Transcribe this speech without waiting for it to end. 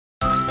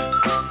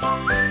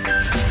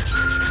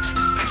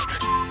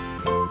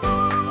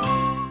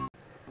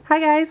Hi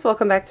guys,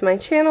 welcome back to my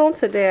channel.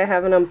 Today I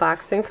have an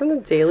unboxing from the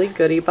Daily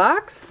Goodie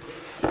Box.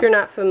 If you're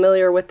not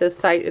familiar with this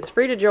site, it's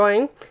free to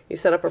join. You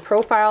set up a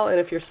profile, and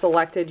if you're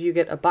selected, you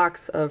get a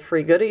box of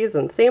free goodies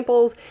and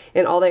samples,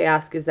 and all they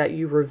ask is that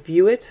you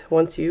review it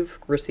once you've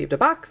received a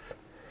box.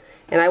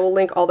 And I will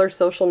link all their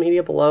social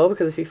media below,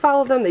 because if you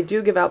follow them, they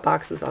do give out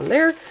boxes on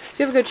there, so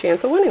you have a good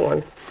chance of winning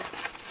one.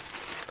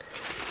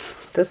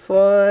 This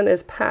one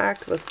is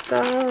packed with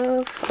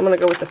stuff. I'm going to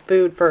go with the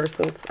food first,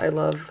 since I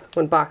love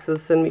when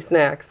boxes send me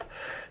snacks.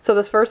 So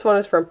this first one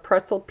is from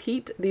Pretzel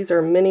Pete. These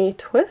are mini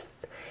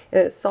twists,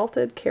 and it's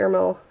salted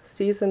caramel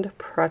seasoned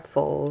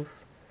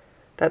pretzels.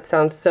 That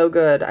sounds so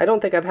good. I don't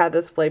think I've had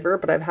this flavor,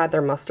 but I've had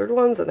their mustard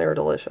ones, and they were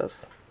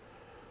delicious.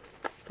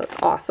 So that's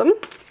awesome.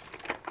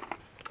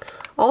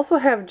 Also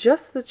have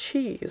just the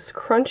cheese.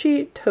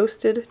 Crunchy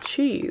toasted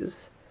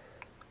cheese.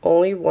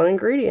 Only one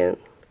ingredient.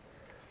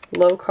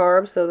 Low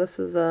carb, so this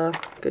is a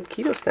good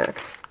keto snack.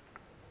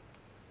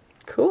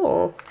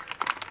 Cool.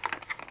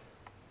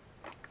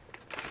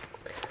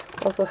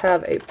 Also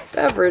have a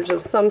beverage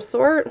of some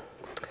sort.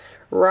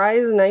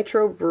 Rise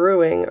Nitro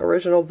Brewing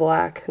Original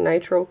Black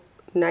Nitro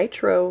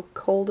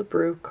Cold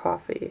Brew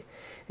Coffee.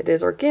 It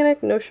is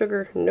organic, no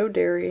sugar, no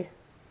dairy.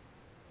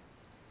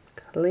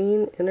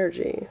 Clean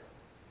energy.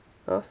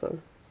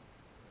 Awesome.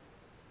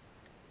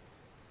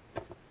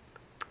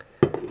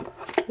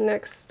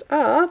 Next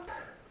up,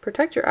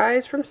 protect your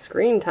eyes from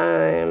screen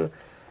time.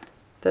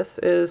 This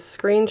is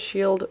Screen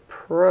Shield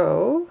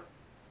Pro.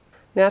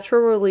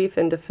 Natural relief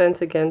and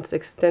defense against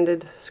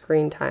extended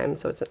screen time.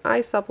 So it's an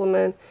eye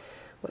supplement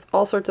with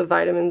all sorts of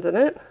vitamins in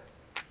it.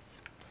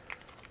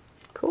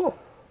 Cool.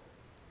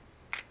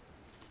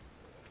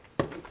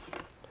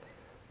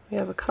 We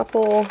have a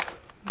couple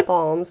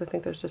balms. I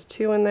think there's just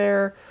two in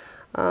there.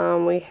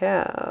 We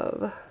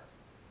have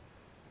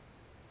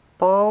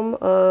Balm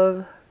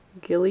of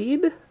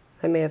Gilead.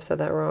 I may have said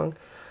that wrong.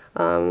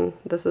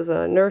 This is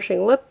a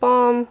nourishing lip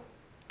balm,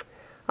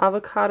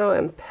 avocado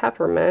and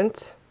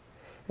peppermint,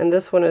 and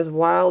this one is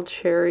wild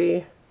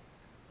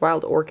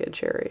orchid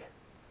cherry.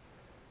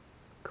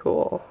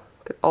 Cool.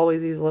 Could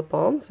always use lip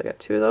balms. I got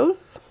two of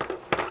those.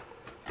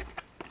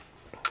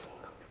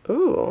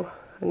 Ooh,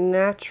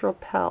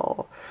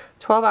 Natrapel.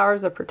 12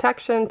 hours of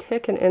protection,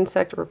 tick and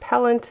insect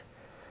repellent,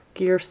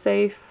 gear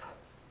safe.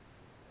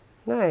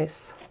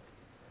 Nice.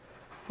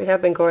 We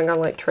have been going on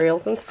like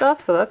trails and stuff,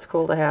 so that's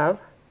cool to have.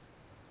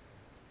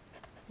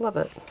 Love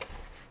it.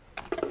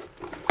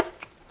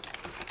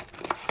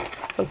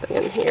 Something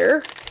in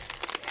here.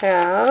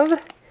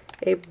 Have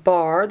a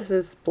bar. This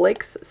is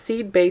Blake's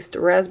seed-based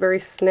raspberry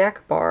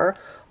snack bar.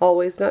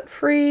 Always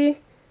nut-free.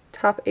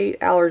 Top 8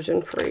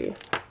 allergen-free.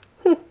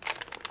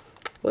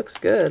 Looks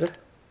good.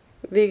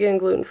 Vegan,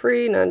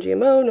 gluten-free,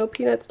 non-GMO, no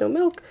peanuts, no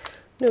milk,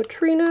 no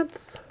tree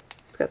nuts.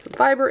 It's got some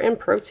fiber and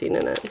protein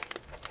in it.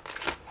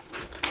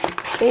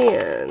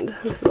 And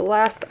this is the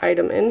last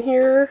item in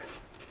here.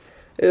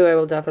 Ooh, I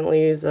will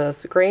definitely use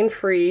this.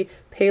 Grain-free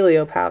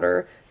paleo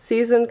powder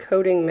seasoned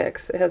coating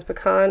mix. It has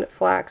pecan,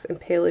 flax, and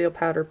paleo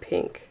powder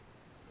pink.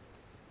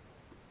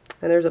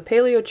 And there's a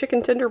paleo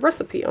chicken tender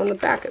recipe on the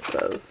back, it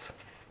says.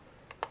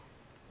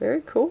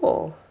 Very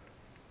cool.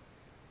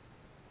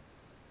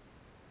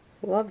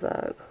 Love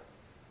that.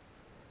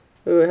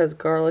 Ooh, it has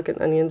garlic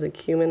and onions and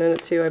cumin in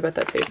it too. I bet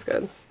that tastes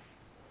good.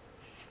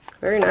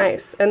 Very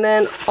nice. And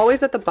then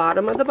always at the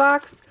bottom of the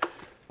box,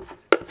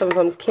 some of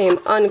them came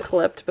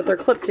unclipped, but they're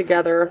clipped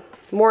together.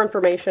 More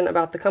information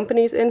about the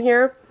companies in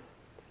here.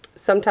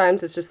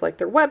 Sometimes it's just like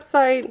their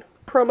website,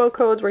 promo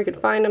codes where you can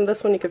find them.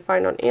 This one you can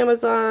find on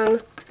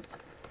Amazon.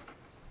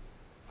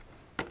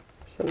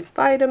 Some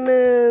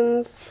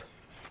vitamins.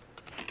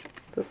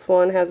 This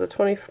one has a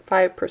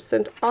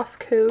 25% off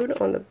code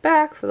on the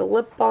back for the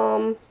lip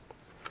balm.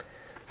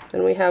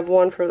 Then we have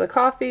one for the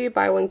coffee,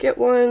 buy one get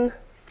one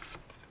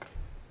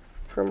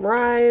from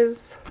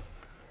Rise.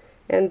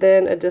 And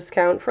then a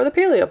discount for the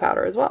paleo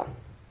powder as well.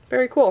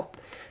 Very cool.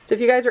 So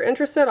if you guys are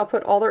interested, I'll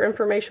put all their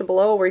information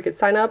below where you can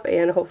sign up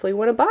and hopefully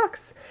win a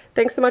box.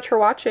 Thanks so much for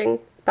watching.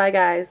 Bye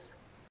guys.